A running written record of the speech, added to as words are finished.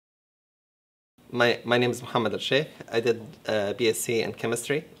My name is Mohammed Al-Sheikh. I did BSc in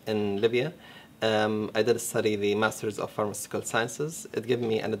chemistry in Libya. I did study the Masters of Pharmaceutical Sciences. It gave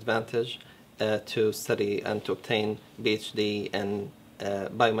me an advantage to study and to obtain PhD in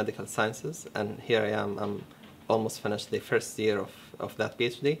biomedical sciences. And here I am. I'm almost finished the first year of that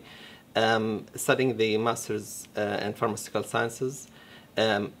PhD. Studying the Masters in Pharmaceutical Sciences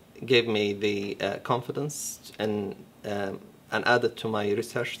gave me the confidence and added to my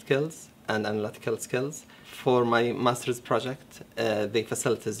research skills and analytical skills. For my master's project, the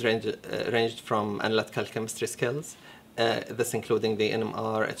facilities ranged from analytical chemistry skills, this including the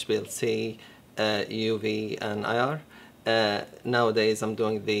NMR, HPLC, UV, and IR. Nowadays, I'm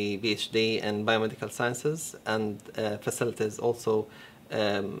doing the PhD in biomedical sciences, and facilities also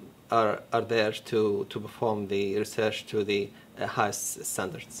are there to perform the research to the highest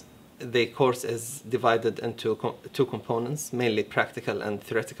standards. The course is divided into two components, mainly practical and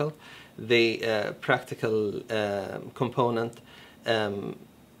theoretical. The practical component,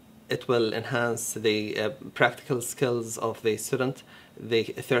 it will enhance the practical skills of the student. The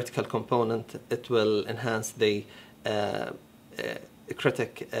theoretical component, it will enhance the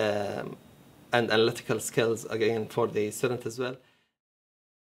critic and analytical skills again for the student as well.